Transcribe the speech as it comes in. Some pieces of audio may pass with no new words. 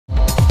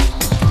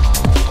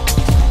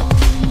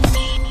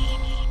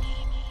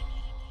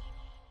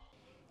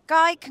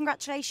Guy,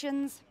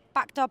 congratulations.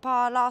 Backed up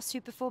our last two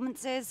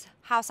performances.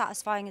 How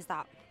satisfying is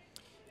that?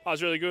 It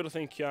was really good. I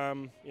think,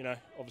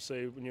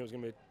 obviously we knew it was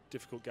going to be a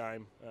difficult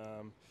game.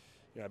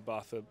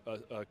 Bath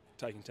are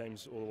taking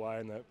teams all the way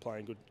and they're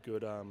playing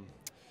good,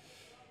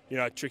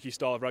 tricky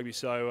style of rugby.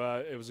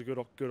 So it was a good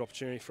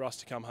opportunity for us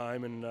to come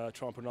home and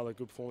try and put another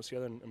good performance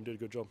together and we did a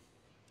good job.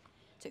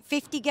 So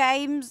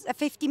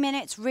 50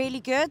 minutes,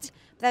 really good,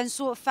 but then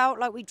sort of felt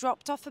like we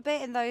dropped off a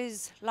bit in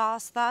those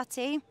last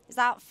 30. Is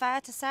that fair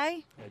to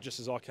say? Yeah,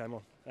 just as I came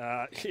on.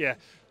 I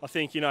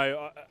think, we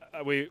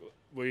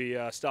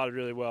started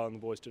really well and the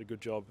boys did a good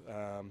job.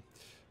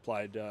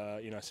 Played,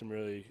 some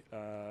really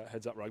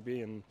heads-up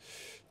rugby and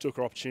took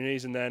our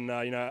opportunities. And then,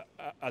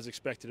 as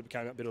expected, it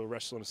became a bit of a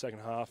wrestle in the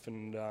second half.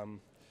 And,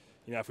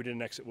 if we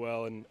didn't exit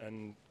well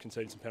and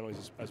conceded some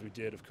penalties as we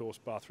did, of course,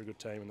 Bath are a good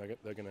team and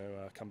they're going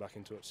to come back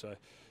into it. So,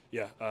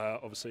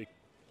 obviously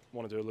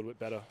want to do a little bit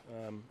better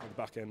at the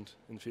back end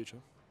in the future.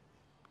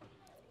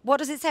 What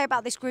does it say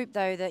about this group,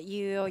 though, that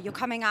you're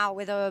coming out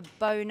with a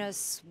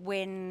bonus point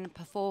win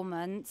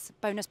performance,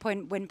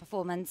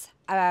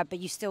 but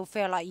you still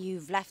feel like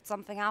you've left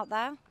something out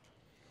there?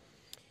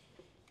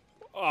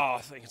 Oh,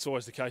 I think it's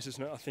always the case,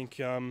 isn't it? I think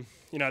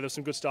there's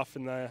some good stuff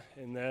in there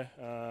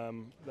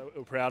that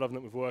we're proud of and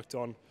that we've worked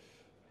on,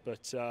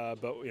 but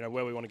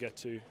where we want to get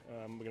to,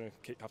 we're going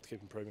to have to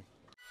keep improving.